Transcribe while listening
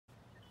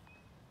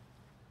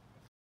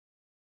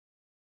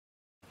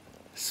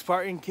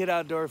Spartan Kid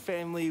Outdoor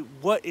family,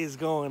 what is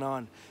going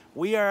on?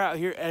 We are out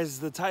here, as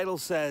the title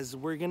says,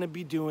 we're gonna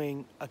be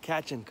doing a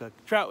catch and cook,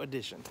 trout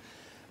edition.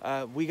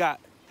 We got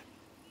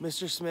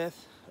Mr.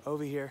 Smith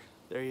over here,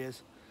 there he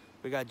is.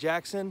 We got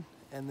Jackson,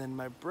 and then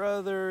my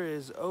brother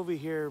is over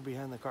here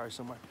behind the car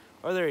somewhere.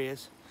 Oh, there he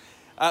is.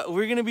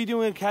 We're gonna be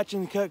doing a catch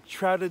and cook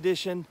trout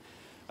edition.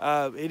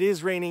 It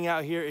is raining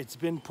out here, it's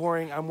been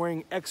pouring. I'm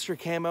wearing extra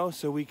camo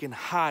so we can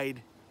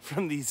hide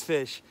from these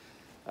fish.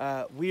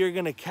 We are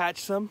gonna catch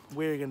some,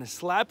 we're gonna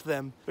slap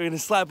them,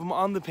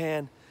 on the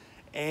pan,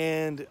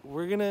 and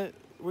we're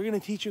gonna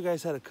teach you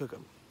guys how to cook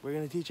them. We're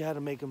gonna teach you how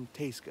to make them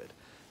taste good.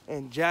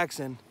 And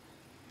Jackson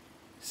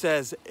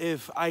says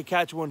if I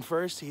catch one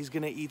first, he's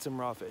gonna eat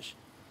some raw fish.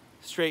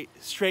 Straight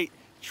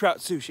trout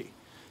sushi.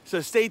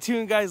 So stay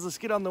tuned, guys, let's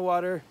get on the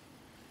water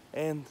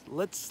and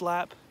let's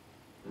slap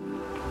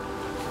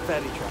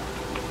fatty trout.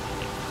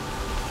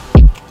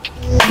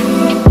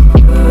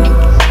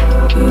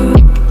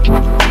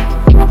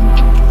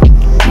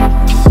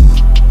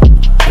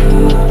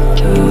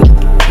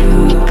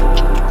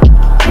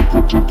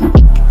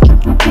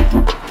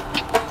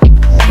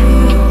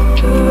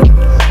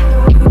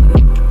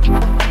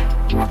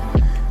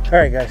 All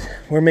right, guys,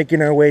 we're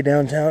making our way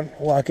downtown,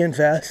 walking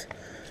fast,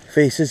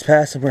 faces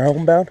past, and we're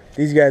homebound.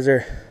 These guys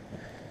are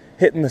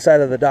hitting the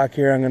side of the dock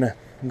here. I'm gonna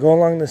go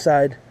along the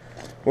side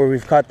where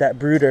we've caught that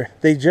brooder.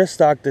 They just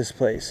stocked this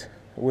place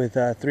with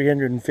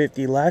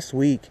 350 last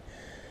week,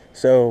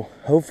 so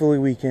hopefully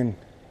we can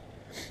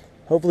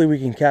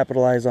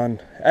capitalize on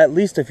at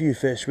least a few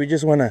fish. We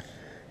just want to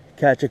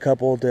catch a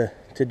couple to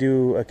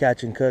do a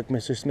catch and cook.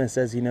 Mr. Smith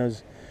says he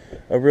knows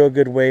a real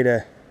good way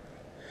to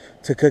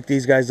cook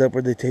these guys up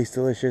where they taste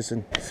delicious.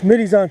 And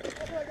Smitty's on.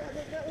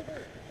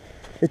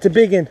 It's a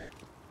big one.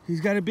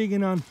 He's got a big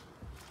one on.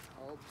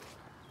 Oh boy.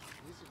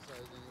 He's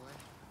excited anyway.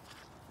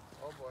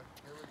 Oh boy,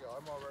 here we go.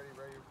 I'm already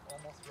ready,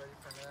 almost ready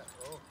for that.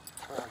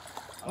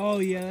 Oh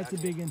yeah, that's a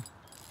big one.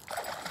 Oh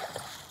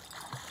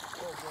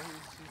boy,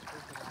 he's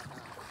freaking out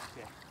now.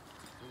 Okay.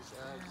 He's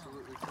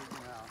absolutely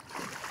freaking out.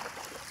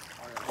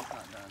 Alright, he's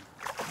not done.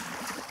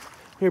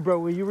 Here, bro,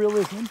 will you reel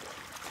this in?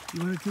 You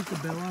want to take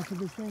the bell off of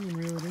this thing and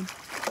reel it in?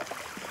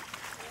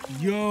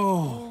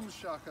 Yo! Boom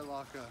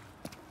shakalaka.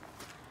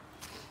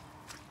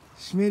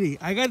 Schmitty,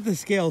 I got the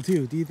scale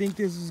too. Do you think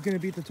this is going to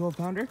beat the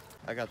 12-pounder?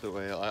 I got the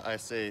whale. I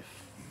say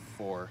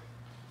 4.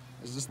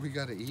 Is this we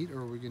gotta eat, or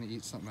are we gonna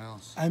eat something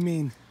else? I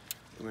mean,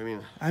 What do you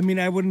mean?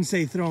 I wouldn't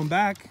say throw them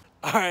back.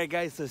 All right,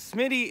 guys, so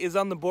Smitty is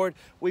on the board.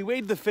 We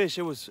weighed the fish.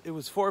 It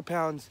was 4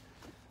 pounds.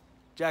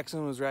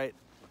 Jackson was right.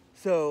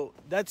 So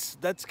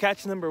that's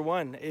catch number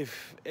 1.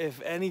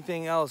 If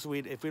anything else,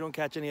 if we don't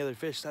catch any other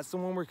fish, that's the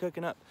one we're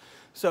cooking up.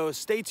 So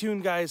stay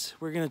tuned, guys.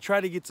 We're gonna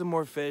try to get some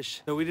more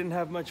fish. So we didn't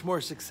have much more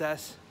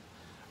success.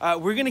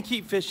 We're gonna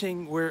keep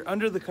fishing. We're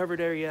under the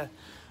covered area.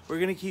 We're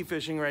gonna keep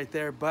fishing right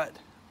there, but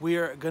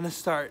we're gonna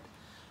start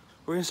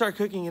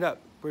cooking it up.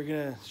 We're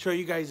gonna show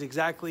you guys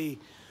exactly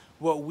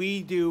what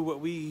we do, what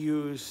we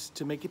use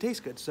to make it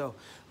taste good. So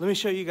let me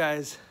show you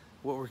guys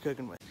what we're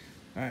cooking with.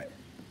 All right,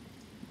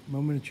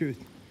 moment of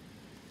truth.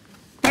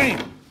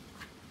 Bam!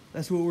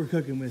 That's what we're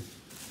cooking with.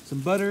 Some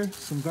butter,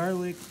 some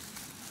garlic,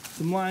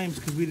 some limes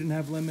because we didn't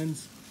have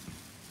lemons.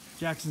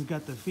 Jackson's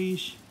got the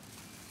fish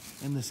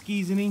and the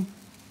seasoning.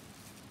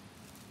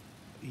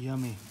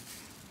 Yummy.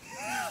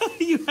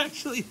 You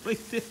actually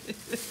licked it.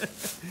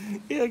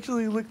 You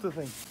actually licked the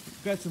thing.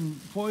 Got some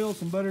foil,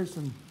 some butter,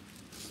 some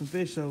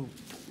fish. So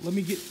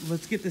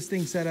let's get this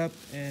thing set up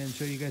and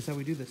show you guys how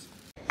we do this.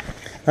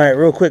 All right,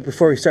 real quick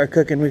before we start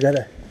cooking, we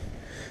gotta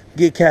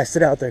get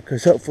casted out there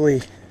because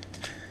hopefully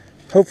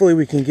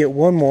we can get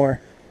one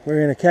more.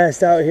 We're gonna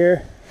cast out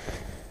here.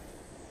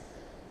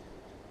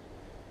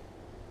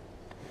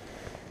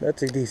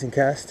 That's a decent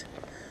cast.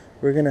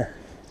 We're gonna,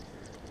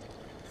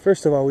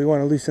 first of all, we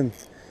want to loosen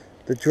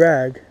the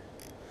drag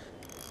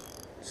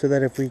so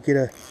that if we get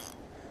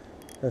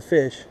a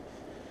fish,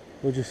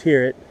 we'll just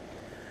hear it,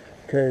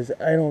 because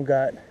I don't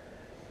got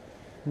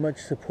much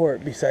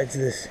support besides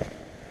this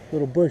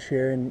little bush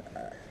here. And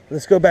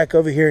let's go back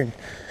over here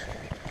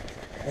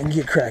and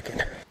get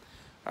cracking.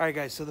 All right,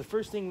 guys, so the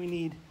first thing we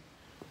need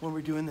when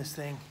we're doing this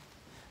thing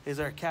is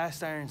our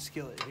cast iron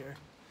skillet here.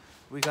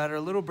 We got our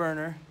little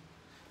burner.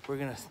 We're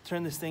gonna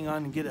turn this thing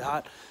on and get it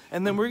hot,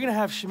 and then we're gonna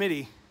have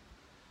Schmitty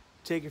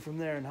take it from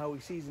there and how we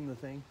season the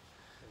thing.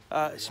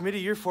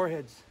 Schmitty, your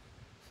forehead's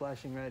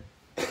flashing red.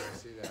 I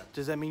see that.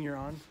 Does that mean you're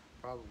on?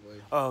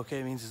 Probably. Oh, okay,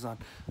 it means it's on.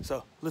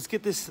 So let's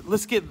get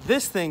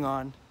this thing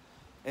on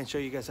and show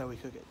you guys how we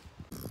cook it.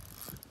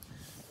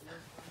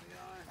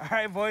 All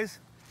right, boys,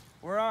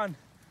 we're on.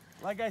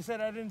 Like I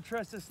said, I didn't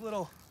trust this.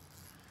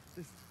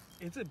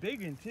 It's a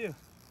big one too.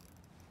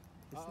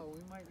 Oh,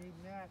 we might need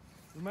that.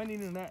 We might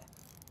need a net.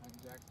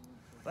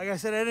 Like I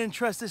said, I didn't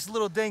trust this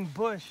little dang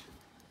bush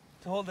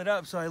to hold it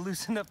up, so I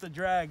loosened up the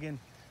drag, and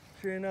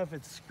sure enough,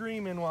 it's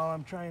screaming while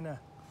I'm trying to...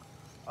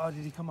 Oh,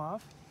 did he come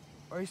off?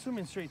 Or he's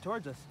swimming straight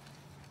towards us?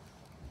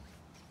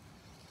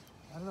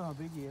 I don't know how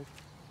big he is.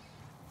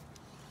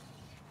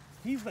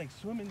 He's like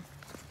swimming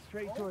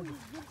straight towards it.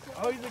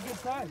 Oh, he's a good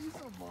size. He's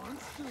a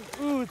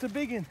monster. Ooh, it's a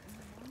big one.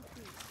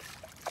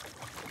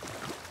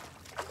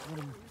 He's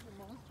a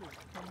monster.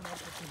 Coming up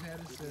with the head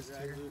assist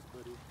here.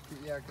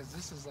 Yeah, because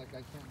this is like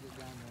I can't get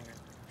down there.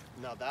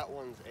 No, that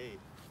one's 8.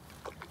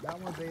 That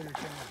one's 8 or 10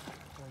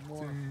 or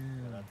more.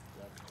 Yeah,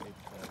 that's 8 to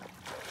 10.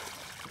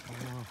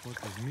 Oh, what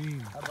does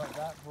mean? How about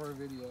that for a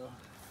video?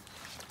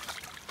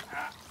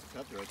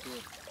 That's right too.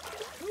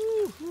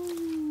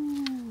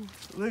 Woo-hoo.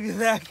 Look at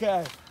that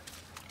guy.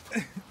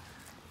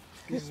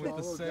 Just with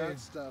the follow same. that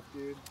stuff,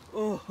 dude.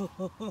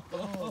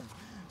 Oh,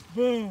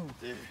 boom.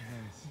 Dude.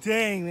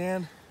 Dang,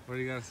 man. What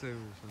do you gotta say,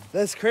 Russo?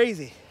 That's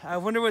crazy. I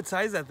wonder what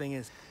size that thing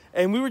is.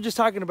 And we were just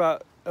talking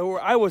about, or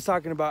I was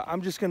talking about,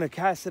 I'm just gonna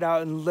cast it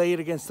out and lay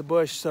it against the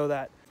bush so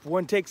that if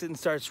one takes it and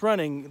starts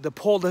running, the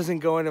pole doesn't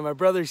go in and my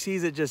brother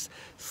sees it just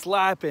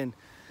slapping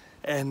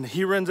and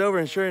he runs over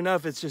and sure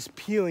enough, it's just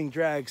peeling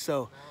drag.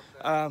 So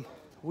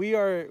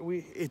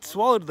it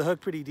swallowed the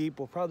hook pretty deep.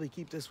 We'll probably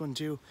keep this one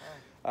too.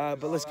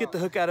 But let's get the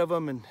hook out of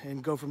them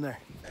and go from there.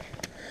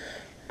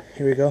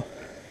 Here we go.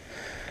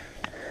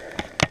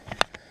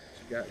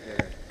 You got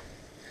there.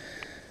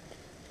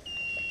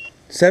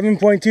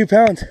 7.2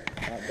 pounds.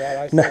 Not bad.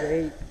 I said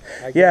 8.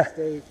 I Yeah. guessed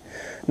 8.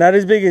 Not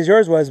as big as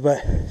yours was,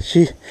 but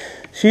she's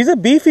a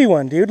beefy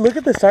one, dude. Look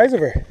at the size of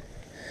her.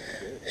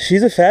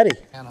 She's a fatty.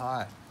 And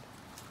hot.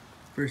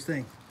 First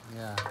thing.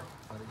 Yeah.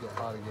 Let it get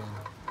hot again.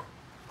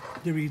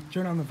 Did we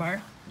turn on the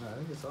fire? No, I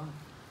think it's on.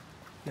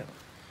 Yep.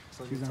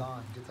 So She's it's on.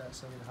 on. Get that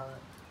sucker hot.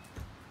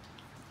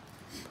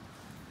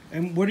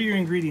 And what are your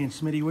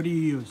ingredients, Smitty? What do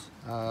you use?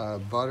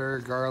 Butter,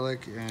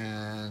 garlic,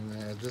 and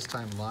this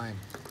time lime.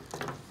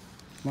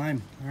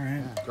 Lime. All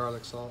right. Yeah,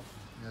 garlic salt.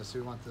 Yeah, so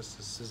we want this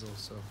to sizzle,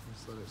 so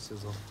let's let it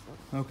sizzle.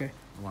 Okay.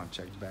 I want to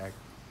check back.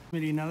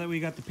 Smitty, now that we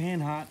got the pan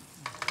hot,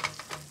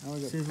 Now we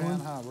got the Sizzling. pan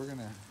hot. We're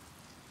gonna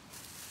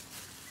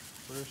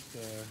first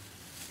get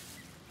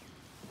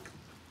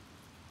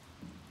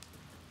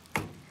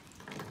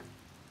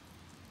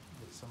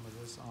some of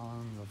this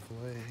on the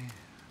fillet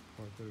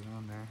before I put it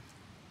on there.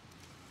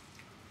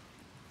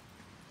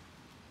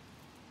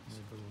 A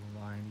little bit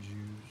of lime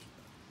juice.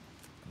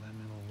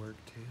 Lemon will work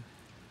too.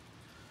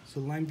 so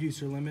lime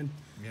juice or lemon.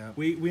 Yeah.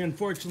 We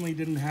unfortunately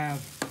didn't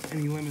have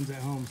any lemons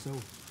at home, so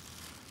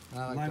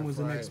I like lime to was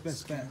the fry next it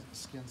best bet.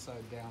 Skin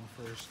side down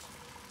first.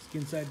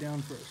 Skin side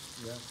down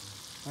first. Yep.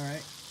 All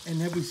right.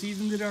 And have we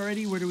seasoned it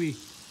already? Where do we?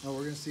 Oh,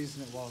 we're gonna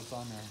season it while it's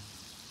on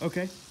there.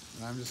 Okay.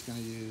 And I'm just gonna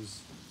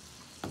use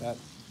that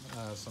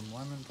some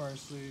lemon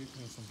parsley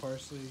and some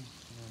parsley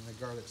and the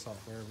garlic salt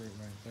wherever it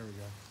went. There we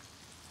go.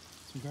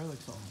 Some garlic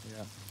salt.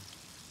 Yeah.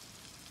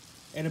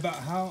 And about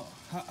how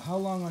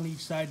long on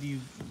each side do you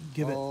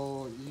give it?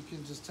 Oh, you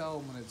can just tell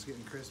when it's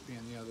getting crispy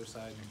on the other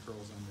side and it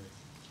curls under.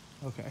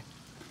 Okay.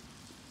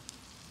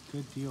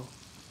 Good deal.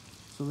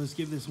 So let's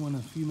give this one a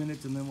few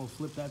minutes and then we'll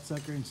flip that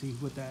sucker and see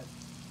what that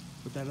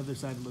other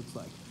side looks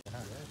like.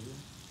 Yeah,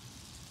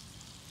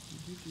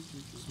 dude.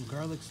 Some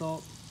garlic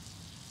salt.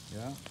 Yeah.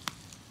 Now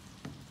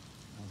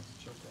let's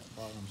check that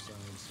bottom side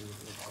and see what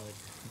it looks like.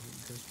 Is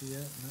it crispy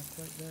yet? Not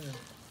quite there.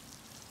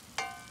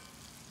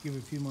 Give it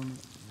a few more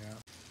minutes. Yeah.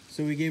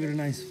 So we gave it a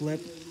nice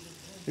flip.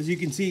 As you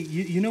can see,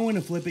 you know when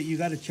to flip it, you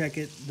got to check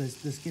it. The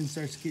skin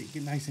starts to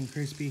get nice and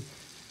crispy.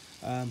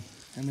 And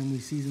then we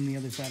season the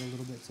other side a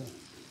little bit. So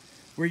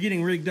we're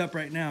getting rigged up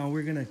right now.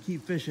 We're gonna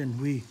keep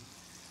fishing.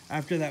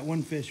 After that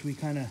one fish, we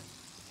kind of,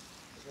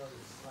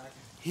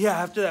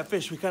 after that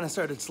fish, we kind of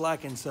started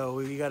slacking. So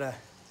we gotta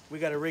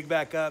rig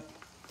back up,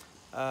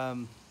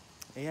 and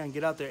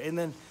get out there. And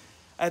then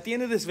at the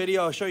end of this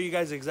video, I'll show you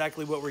guys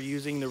exactly what we're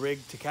using the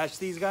rig to catch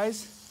these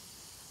guys.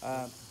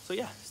 So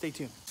yeah, stay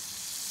tuned.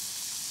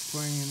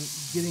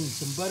 Getting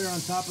some butter on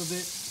top of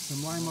it,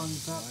 some lime on the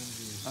top.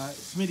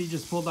 Smitty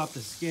just pulled off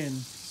the skin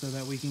so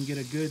that we can get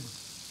a good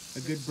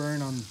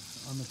burn on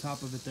the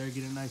top of it there,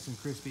 get it nice and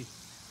crispy.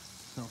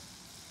 So.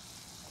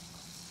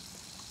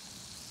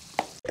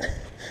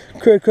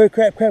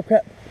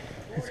 Crap.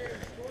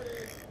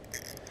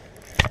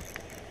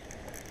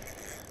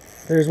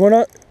 There's one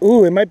on.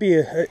 Ooh, it might be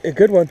a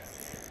good one.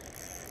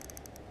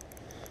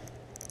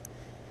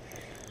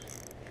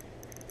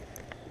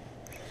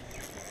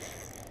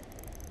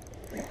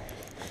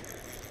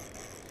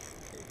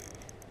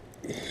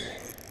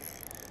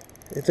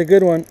 It's a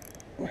good one.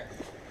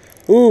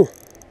 Ooh,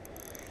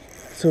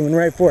 swimming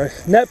right for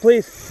us. Net,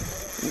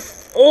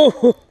 please.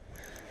 Oh.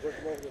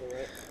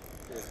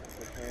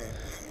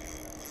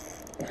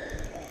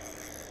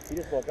 He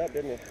just woke up,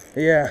 didn't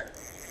he? Yeah.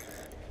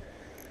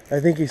 I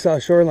think he saw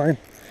shoreline.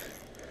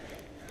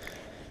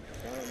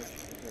 It's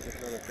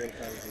around the same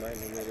time as mine,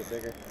 maybe a little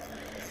bigger.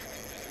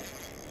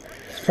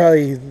 It's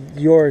probably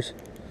yours.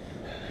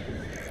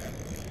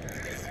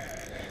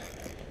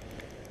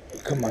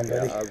 Come on,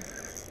 buddy.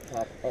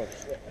 Oh,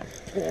 shit.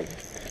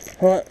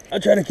 Hold on. I'll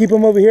try to keep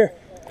him over here.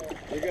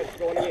 You're good.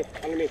 Go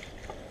underneath.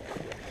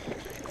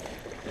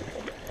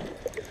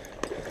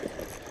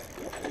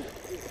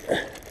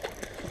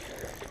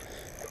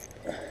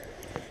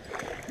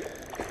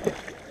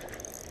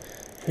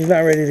 He's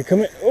not ready to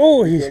come in.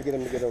 Oh, You he's. can't get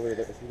him to get over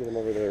there. If you get him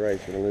over to the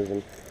right, you're gonna lose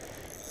him.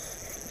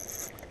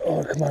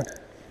 Oh, come on.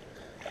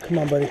 Come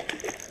on, buddy.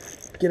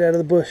 Get out of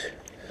the bush.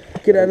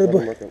 Get out of the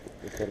bush.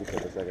 Just let him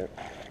take a second.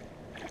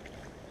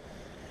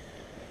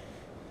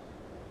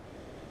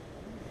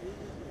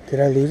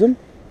 Did I lose him?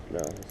 No.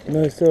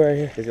 No, he's still right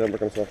here. He's gonna work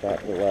himself out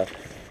to the left.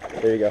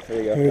 There you go. There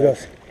you go. Here he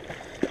goes.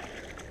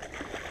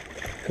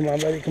 Come on,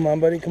 buddy. Come on,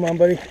 buddy. Come on,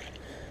 buddy.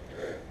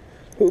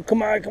 Oh,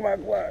 come on, come on,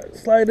 come on.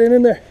 Slide it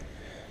in there.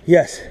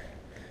 Yes.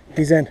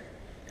 He's in.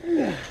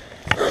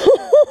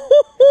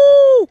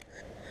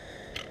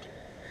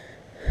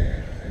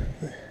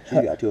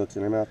 She's got 2 hooks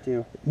in her mouth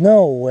too.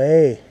 No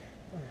way.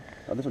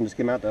 Oh, this one just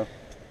came out though.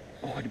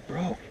 Oh, it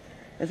broke.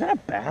 Is that a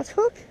bass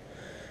hook?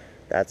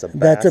 That's a bass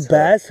That's a hook.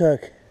 bass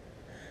hook.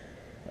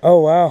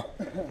 Oh wow.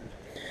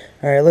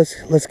 All right,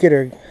 let's get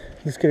her.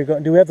 Let's get her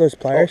going. Do we have those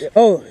pliers?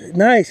 Oh,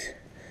 nice.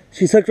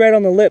 She's hooked right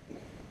on the lip.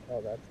 Oh,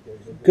 that's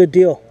good. Good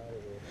deal.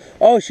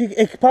 Oh,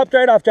 it popped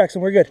right off,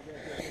 Jackson. We're good.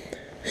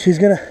 She's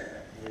gonna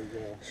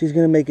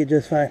make it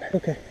just fine.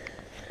 Okay.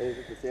 And is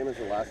it the same as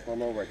the last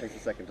slow-mo where it takes a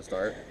second to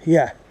start?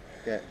 Yeah.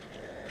 Okay.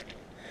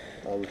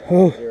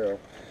 Oh. 0,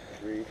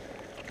 3,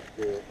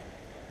 2,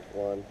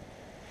 1,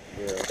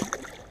 0.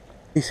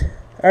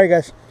 All right,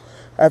 guys.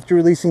 After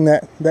releasing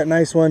that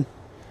nice one,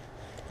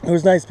 it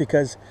was nice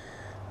because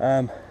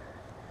the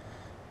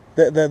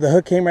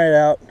hook came right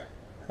out.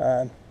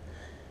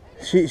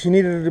 She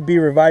needed to be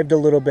revived a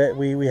little bit.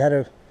 We had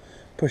to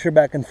push her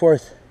back and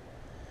forth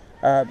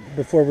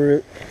before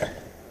we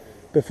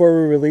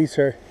release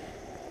her.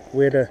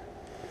 We had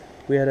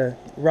to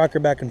rock her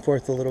back and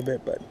forth a little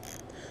bit, but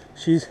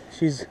she's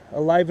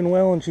alive and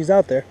well, and she's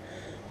out there.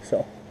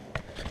 So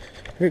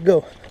here we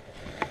go.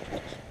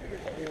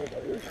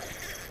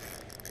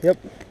 Yep,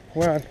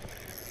 we're on.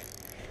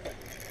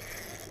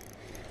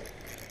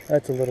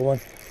 That's a little one.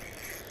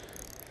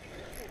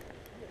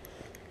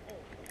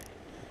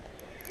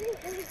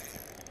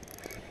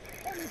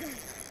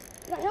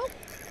 Can I help?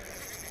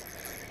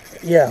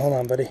 Yeah, hold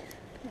on, buddy.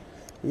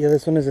 Yeah,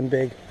 this one isn't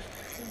big.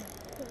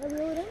 Can I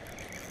reel it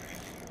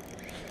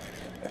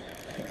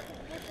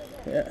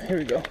in? Yeah, here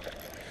we go.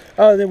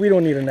 Oh, then we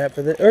don't need a net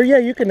for this. Or yeah,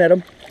 you can net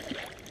them.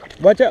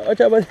 Watch out,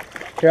 buddy.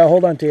 Here, I'll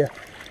hold on to you.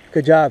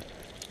 Good job.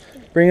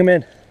 Bring him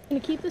in. Can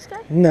you keep this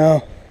guy?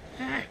 No.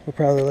 We'll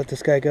probably let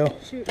this guy go.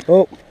 Shoot.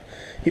 Oh,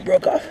 he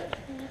broke off.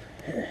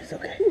 It's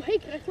okay. Ooh, hey,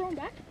 can I throw him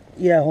back?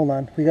 Yeah, hold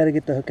on. We got to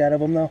get the hook out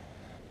of him though.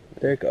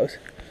 There it goes.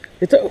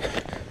 It's oh,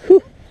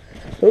 whew.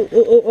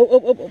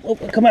 Oh.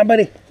 Come on,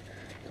 buddy.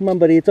 Come on,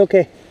 buddy. It's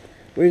okay.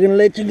 We're gonna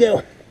let you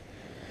go.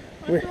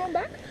 Can I throw him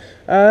back?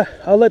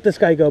 I'll let this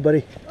guy go,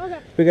 buddy. Okay.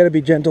 We got to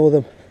be gentle with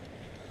him.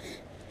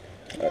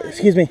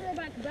 Excuse me. Throw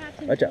back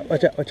and Watch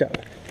out.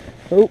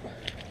 Oh,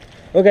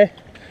 okay.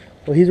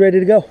 Well, he's ready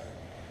to go.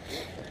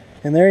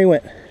 And there he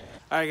went.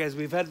 All right, guys,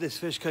 we've had this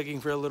fish cooking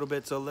for a little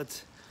bit, so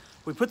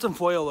we put some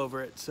foil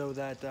over it so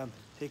that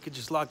it could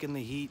just lock in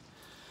the heat.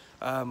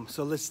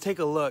 So let's take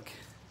a look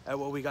at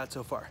what we got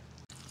so far.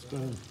 Let's go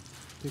ahead and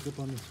pick up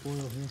on this foil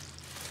here.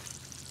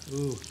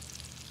 Ooh,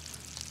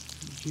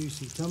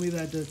 juicy. Tell me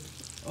that does.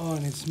 Oh,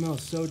 and it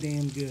smells so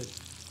damn good.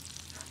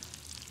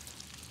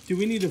 Do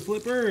we need to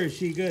flip her, or is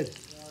she good?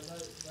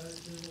 Let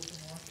it sizzle some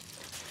more.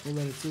 We'll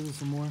let it sizzle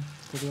some more.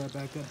 Put that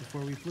back up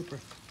before we flip her.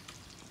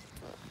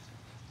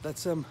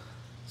 That's some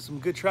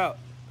good trout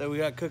that we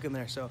got cooking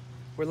there. So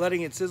we're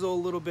letting it sizzle a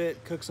little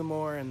bit, cook some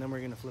more, and then we're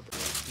gonna flip it.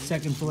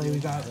 Second fillet we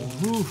got.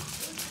 Woo!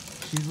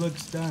 She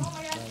looks done. Oh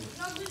my God.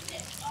 No, this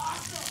is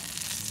awesome.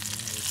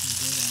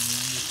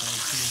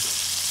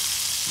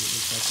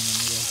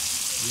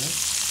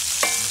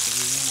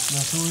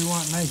 That's what we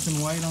want. Nice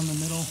and white on the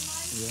middle.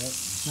 Yep.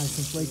 Nice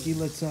and flaky.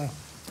 Let's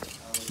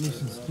move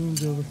some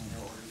spoons over.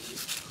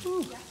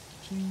 Whew.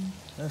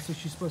 That's what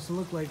she's supposed to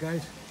look like,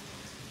 guys.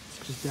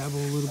 Just dabble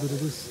a little bit of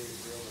this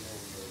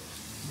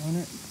on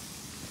it.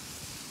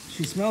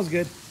 She smells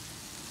good.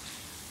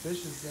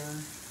 Fish is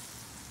done.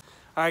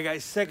 All right,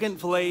 guys. Second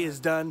fillet is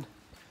done.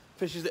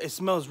 It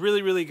smells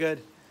really, really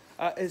good.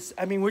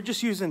 We're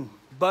just using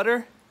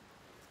butter,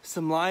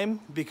 some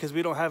lime because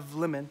we don't have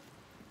lemon,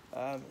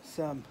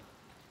 some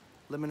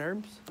lemon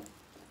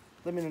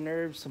and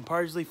herbs, some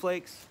parsley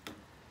flakes,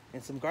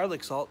 and some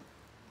garlic salt,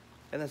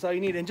 and that's all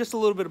you need. And just a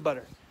little bit of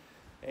butter.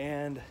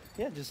 And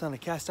yeah, just on a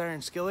cast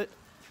iron skillet,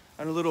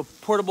 on a little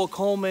portable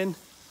Coleman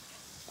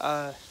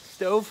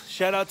stove.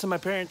 Shout out to my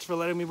parents for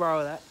letting me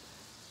borrow that.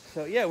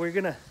 So yeah,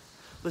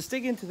 let's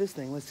dig into this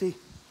thing. Let's see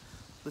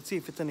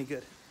if it's any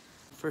good.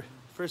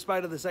 First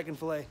bite of the second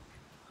fillet.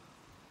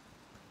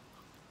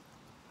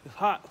 It's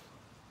hot.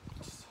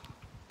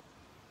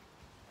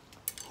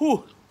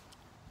 Whew.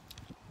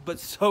 But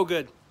so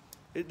good.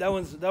 That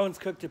one's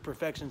cooked to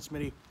perfection,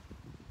 Smitty.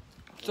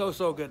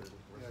 So good.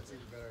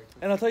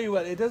 And I'll tell you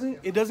what, it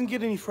doesn't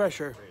get any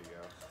fresher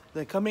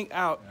than coming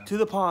out to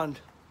the pond.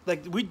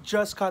 Like, we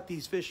just caught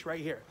these fish right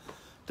here.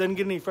 Doesn't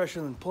get any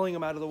fresher than pulling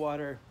them out of the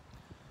water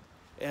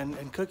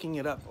and cooking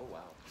it up. Oh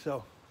wow.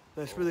 So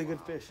that's really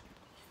good fish.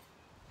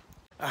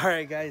 All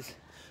right, guys.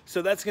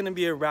 So that's gonna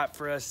be a wrap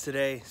for us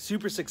today.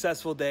 Super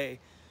successful day.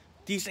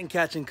 decent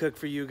catch and cook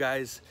for you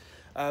guys.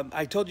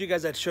 I told you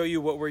guys I'd show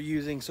you what we're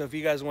using, so if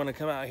you guys want to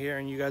come out here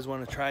and you guys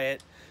want to try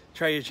it,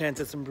 try your chance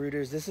at some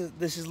brooders.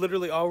 This is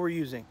literally all we're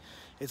using.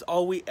 It's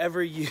all we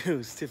ever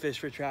use to fish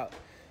for trout.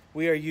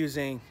 We are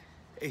using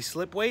a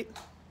slip weight.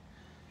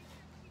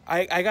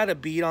 I got a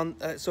bead on,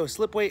 so a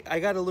slip weight, I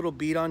got a little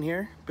bead on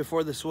here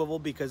before the swivel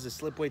because the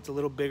slip weight's a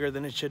little bigger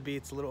than it should be.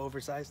 It's a little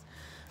oversized.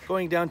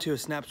 Going down to a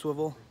snap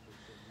swivel.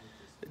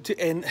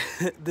 And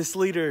this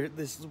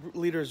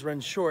leader's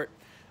run short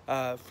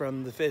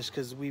from the fish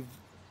because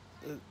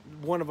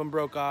one of them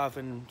broke off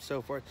and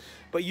so forth.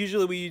 But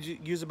usually we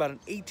use about an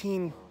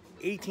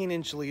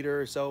 18-inch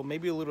leader or so,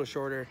 maybe a little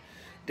shorter,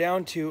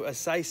 down to a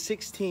size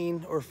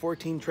 16 or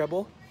 14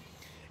 treble,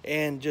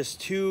 and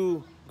just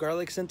 2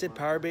 garlic scented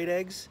power bait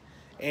eggs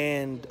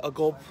and a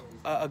gulp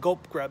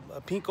grub, a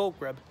pink gulp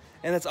grub,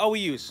 and that's all we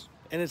use,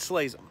 and it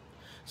slays them.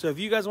 So if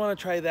you guys want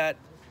to try that,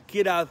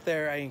 get out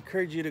there. I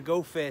encourage you to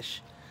go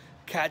fish,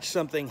 catch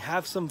something,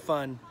 have some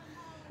fun.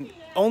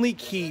 Only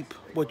keep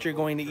what you're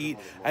going to eat.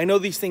 I know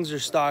these things are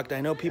stocked.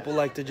 I know people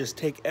like to just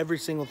take every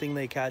single thing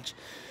they catch,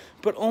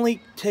 but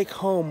only take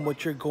home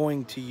what you're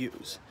going to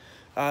use.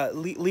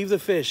 Leave the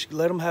fish,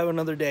 let them have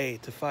another day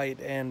to fight,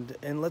 and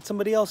let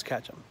somebody else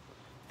catch them.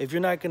 If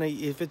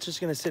it's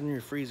just gonna sit in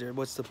your freezer,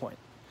 what's the point?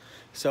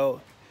 So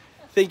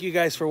thank you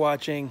guys for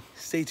watching.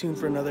 Stay tuned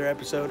for another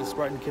episode of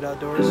Spartan Kid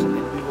Outdoors, and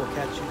we will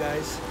catch you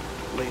guys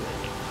later.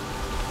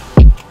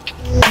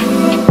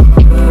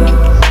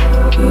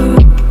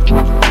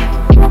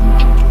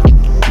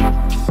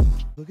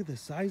 Look at the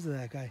size of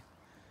that guy.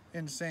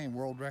 Insane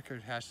world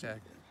record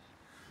hashtag.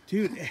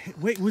 Dude,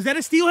 wait, was that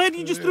a steelhead?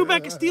 You just threw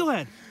back a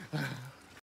steelhead.